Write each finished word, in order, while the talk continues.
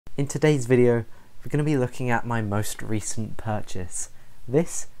In today's video, we're going to be looking at my most recent purchase.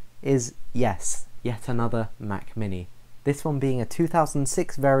 This is, yes, yet another Mac Mini. This one being a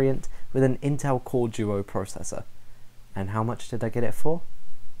 2006 variant with an Intel Core Duo processor. And how much did I get it for?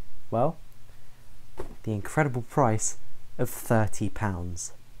 Well, the incredible price of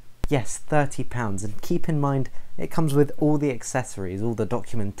 £30. Yes, £30, and keep in mind it comes with all the accessories, all the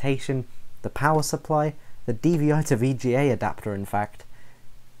documentation, the power supply, the DVI to VGA adapter in fact,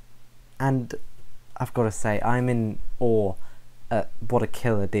 and I've got to say I'm in awe at what a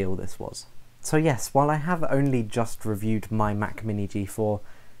killer deal this was. So yes, while I have only just reviewed my Mac Mini G4,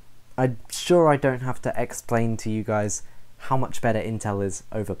 I'm sure I don't have to explain to you guys how much better Intel is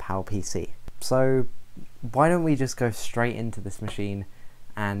over PowerPC. So why don't we just go straight into this machine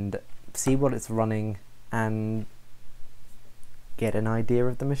and see what it's running and get an idea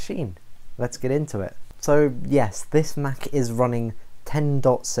of the machine. Let's get into it. So yes, this Mac is running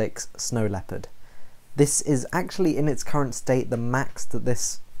 10.6 Snow Leopard. This is actually in its current state the max that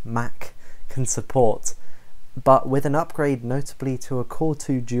this Mac can support, but with an upgrade notably to a Core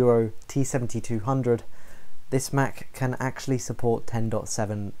 2 Duo T7200, this Mac can actually support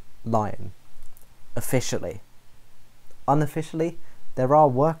 10.7 Lion. Officially. Unofficially, there are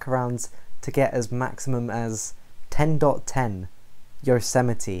workarounds to get as maximum as 10.10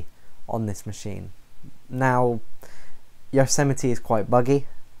 Yosemite on this machine. Now, Yosemite is quite buggy,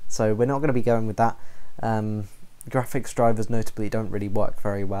 so we're not going to be going with that. Graphics drivers notably don't really work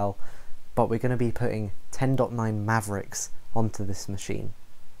very well, but we're going to be putting 10.9 Mavericks onto this machine.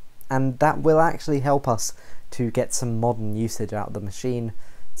 And that will actually help us to get some modern usage out of the machine,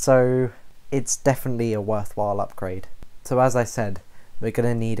 so it's definitely a worthwhile upgrade. So as I said, we're going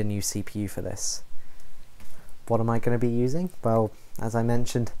to need a new CPU for this. What am I going to be using? Well, as I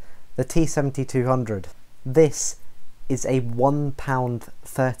mentioned, the T7200. This is a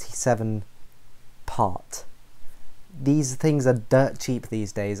 £1.37 part. These things are dirt cheap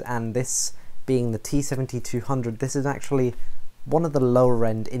these days, and this being the T7200, this is actually one of the lower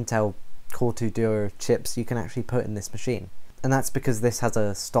end Intel Core 2 Duo chips you can actually put in this machine. And that's because this has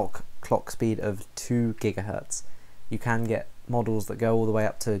a stock clock speed of 2 GHz. You can get models that go all the way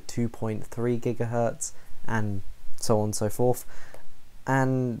up to 2.3 GHz and so on and so forth.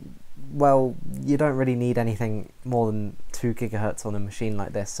 And well, you don't really need anything more than 2 GHz on a machine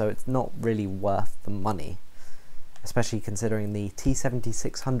like this, so it's not really worth the money. Especially considering the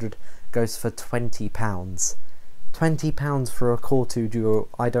T7600 goes for £20. £20 for a Core 2 Duo?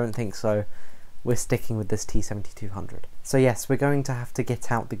 I don't think so. We're sticking with this T7200. So yes, we're going to have to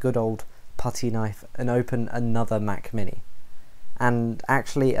get out the good old putty knife and open another Mac Mini. And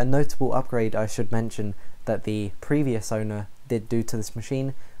actually a notable upgrade I should mention that the previous owner did do to this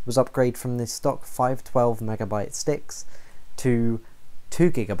machine was upgrade from the stock 512MB sticks to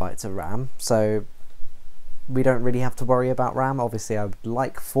 2GB of RAM, so we don't really have to worry about RAM. Obviously I would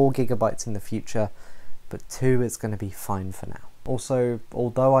like 4GB in the future, but 2 is going to be fine for now. Also,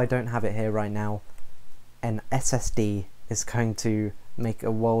 although I don't have it here right now, an SSD is going to make a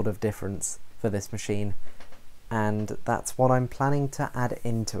world of difference for this machine, and that's what I'm planning to add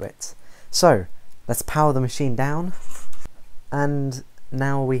into it. So let's power the machine down, and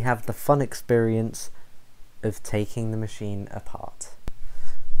now we have the fun experience of taking the machine apart.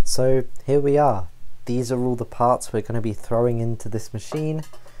 So here we are. These are all the parts we're going to be throwing into this machine.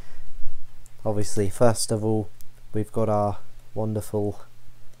 Obviously, first of all, we've got our wonderful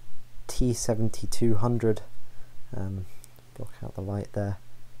T7200. Block out the light there.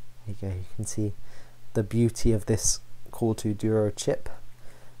 There you go, you can see the beauty of this Core 2 Duo chip.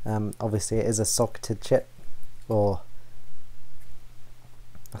 Obviously it is a socketed chip, or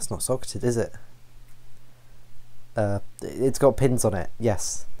that's not socketed, is it? It's got pins on it,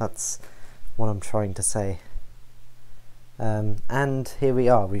 yes, that's what I'm trying to say. And here we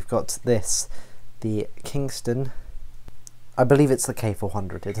are, we've got this, the Kingston, I believe it's the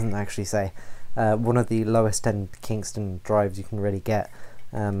K400, it doesn't actually say, one of the lowest end Kingston drives you can really get.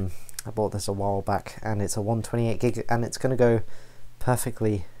 I bought this a while back, and it's a 128GB, and it's going to go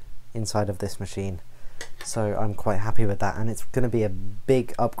perfectly inside of this machine, so I'm quite happy with that, and it's going to be a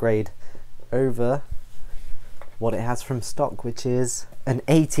big upgrade over what it has from stock, which is an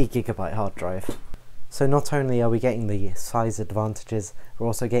 80GB hard drive. So not only are we getting the size advantages, we're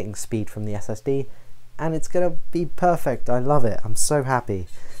also getting speed from the SSD, and it's going to be perfect. I love it. I'm so happy.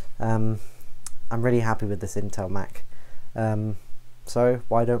 I'm really happy with this Intel Mac. So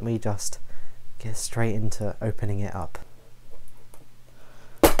why don't we just get straight into opening it up.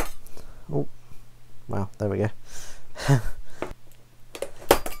 Oh, wow, there we go.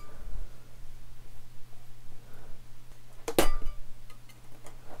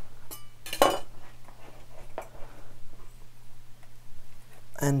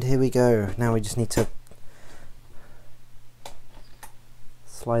 And here we go. Now we just need to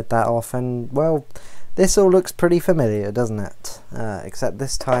slide that off, and well, this all looks pretty familiar, doesn't it? Except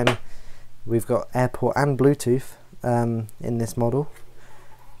this time we've got AirPort and Bluetooth in this model.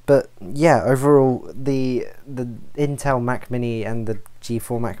 But yeah, overall the Intel Mac Mini and the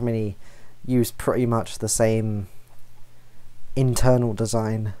G4 Mac Mini use pretty much the same internal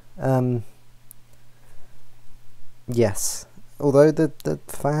design. Yes, although the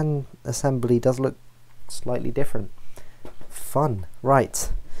fan assembly does look slightly different. Fun.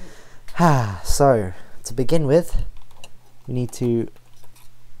 Right. So, to begin with, we need to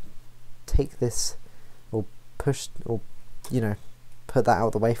take this, or push, or, you know, put that out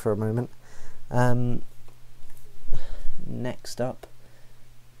of the way for a moment. Next up,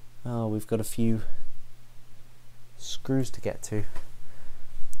 we've got a few screws to get to.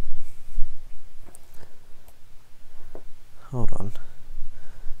 Hold on.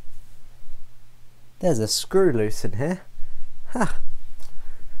 There's a screw loose in here. Ha!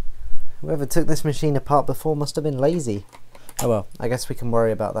 Whoever took this machine apart before must have been lazy. Oh well, I guess we can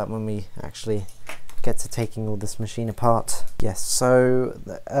worry about that when we actually get to taking all this machine apart. Yes, so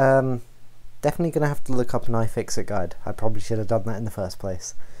definitely gonna have to look up an iFixit guide. I probably should have done that in the first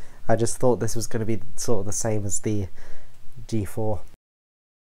place. I just thought this was gonna be sort of the same as the G4.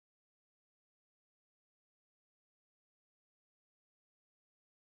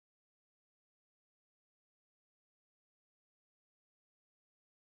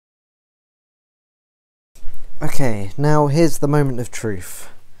 Okay, now here's the moment of truth.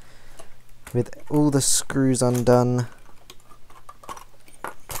 With all the screws undone.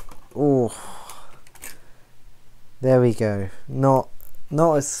 Oh, there we go. Not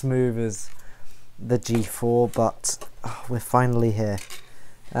as smooth as the G4, but we're finally here.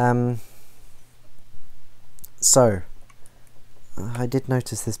 So I did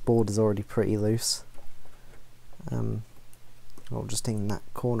notice this board is already pretty loose. Well, just in that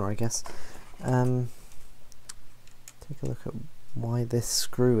corner, I guess. Take a look at why this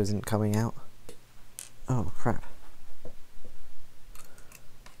screw isn't coming out. Oh crap.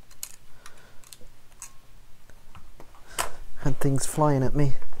 Had things flying at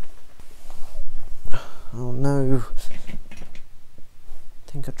me. Oh no. I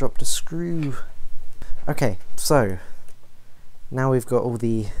think I dropped a screw. Okay, so now we've got all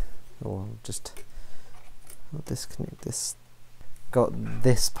the, or just I'll disconnect this. Got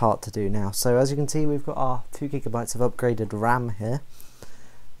this part to do now. So as you can see, we've got our 2 GB of upgraded RAM here.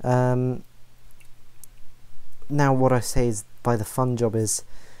 Now what I say is, by the fun job is,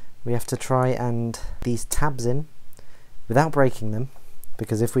 we have to try and these tabs in without breaking them,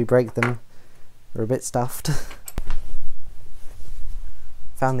 because if we break them, we're a bit stuffed.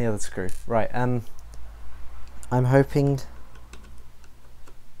 Found the other screw. Right, I'm hoping...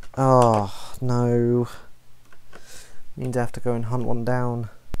 Oh, no. Means I have to go and hunt one down.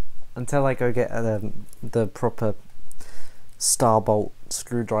 Until I go get the proper star bolt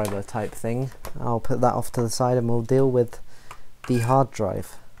screwdriver type thing, I'll put that off to the side and we'll deal with the hard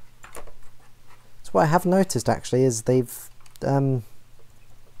drive. So what I have noticed actually is they've put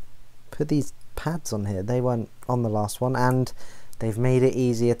these pads on here. They weren't on the last one, and they've made it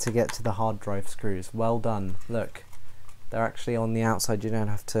easier to get to the hard drive screws. Well done. Look, they're actually on the outside. You don't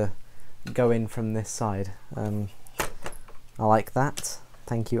have to go in from this side. I like that.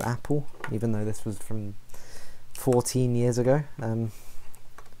 Thank you, Apple, even though this was from 14 years ago. Oh,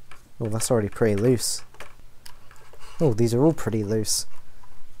 that's already pretty loose. Oh, these are all pretty loose.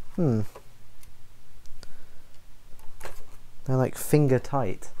 They're like finger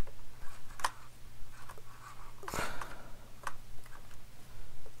tight.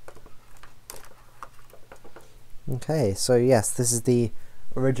 Okay, so yes, this is the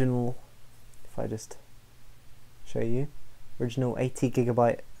original, if I just show you, original 80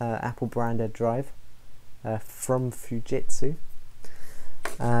 GB Apple branded drive from Fujitsu.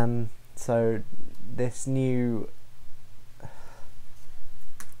 So this new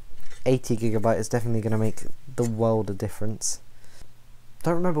 80 GB is definitely going to make the world of difference.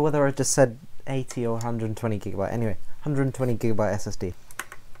 Don't remember whether I just said 80 or 120 GB. Anyway, 120 GB SSD.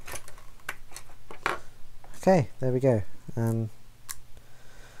 Okay, there we go. We'll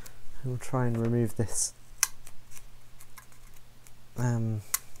try and remove this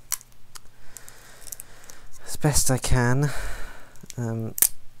as best I can.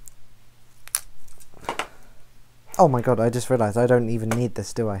 Oh my god, I just realised I don't even need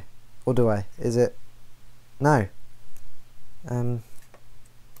this, do I? Or do I? Is it? No. Oh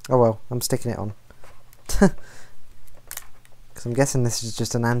well, I'm sticking it on. Because I'm guessing this is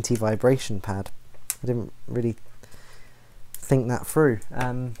just an anti-vibration pad. I didn't really think that through,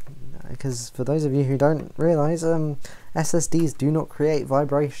 because for those of you who don't realise, SSDs do not create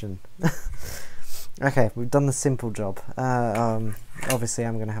vibration. Okay, we've done the simple job. Obviously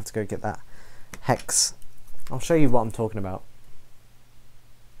I'm going to have to go get that hex. I'll show you what I'm talking about.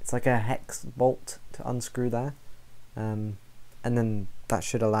 It's like a hex bolt to unscrew there, and then that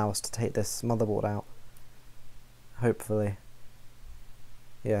should allow us to take this motherboard out, hopefully.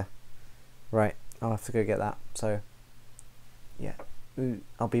 Yeah, right, I'll have to go get that, so yeah,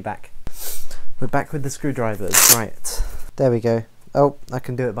 I'll be back. We're back with the screwdrivers, right, there we go. Oh, I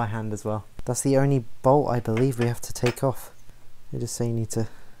can do it by hand as well. That's the only bolt I believe we have to take off. They just say you need to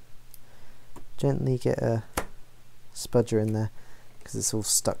gently get a spudger in there because it's all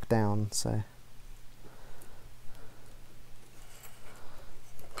stuck down, so.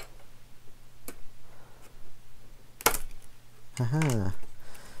 Aha,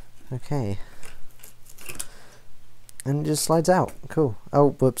 okay. And it just slides out, cool.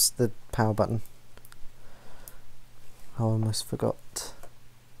 Oh, whoops, the power button. I almost forgot.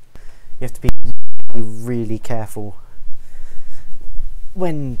 You have to be really careful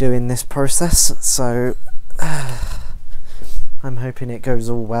when doing this process, so I'm hoping it goes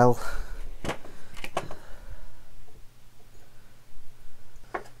all well.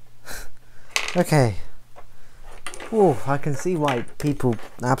 Okay. Oh, I can see why people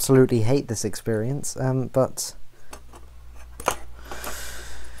absolutely hate this experience, but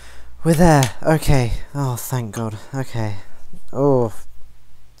we're there. Okay. Oh, thank God. Okay. Oh,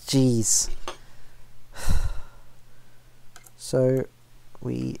 jeez. So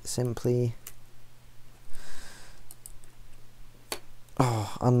we simply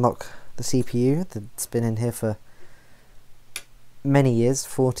unlock the CPU that's been in here for many years,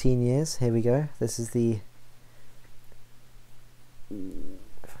 14 years. Here we go. This is the,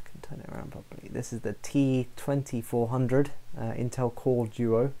 if I can turn it around properly, this is the T2400 Intel Core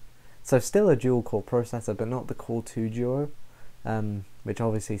Duo. So still a dual core processor, but not the Core 2 Duo, which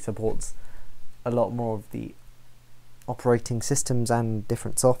obviously supports a lot more of the operating systems and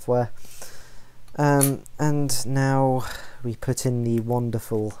different software. And now we put in the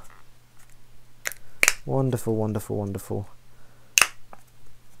wonderful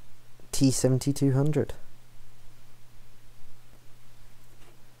T7200.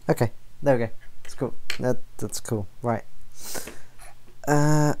 Okay, there we go. It's cool. That's cool. Right.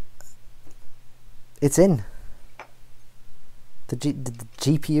 It's in. The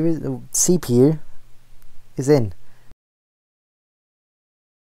GPU is, CPU is in.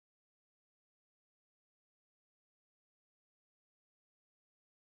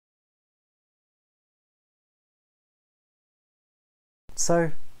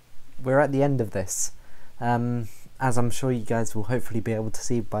 So we're at the end of this. As I'm sure you guys will hopefully be able to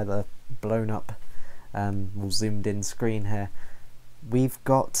see by the blown up, zoomed in screen here, we've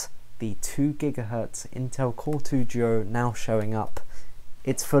got the 2 GHz Intel Core 2 Duo now showing up.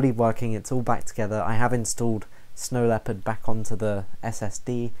 It's fully working, it's all back together. I have installed Snow Leopard back onto the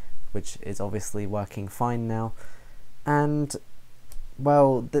SSD, which is obviously working fine now. And,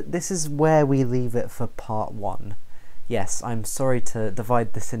 well, this is where we leave it for part 1. Yes, I'm sorry to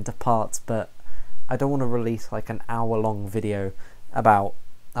divide this into parts, but I don't want to release like an hour-long video about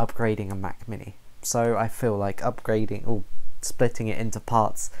upgrading a Mac Mini. So I feel like upgrading or splitting it into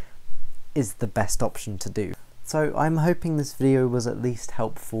parts is the best option to do. So I'm hoping this video was at least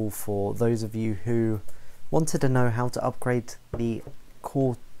helpful for those of you who wanted to know how to upgrade the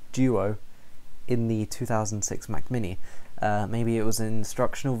Core Duo in the 2006 Mac Mini. Maybe it was an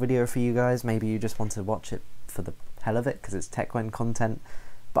instructional video for you guys, maybe you just want to watch it for the hell of it because it's Techwen content.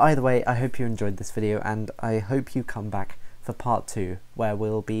 But either way, I hope you enjoyed this video, and I hope you come back for part 2, where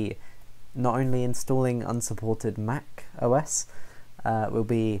we'll be not only installing unsupported Mac OS, we'll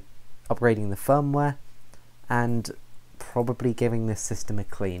be upgrading the firmware, and probably giving this system a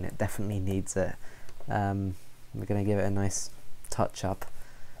clean. It definitely needs it. We're going to give it a nice touch up.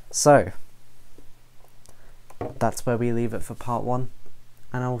 So, that's where we leave it for part 1,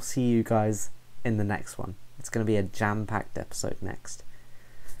 and I'll see you guys in the next one. It's going to be a jam-packed episode next.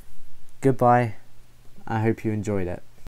 Goodbye. I hope you enjoyed it.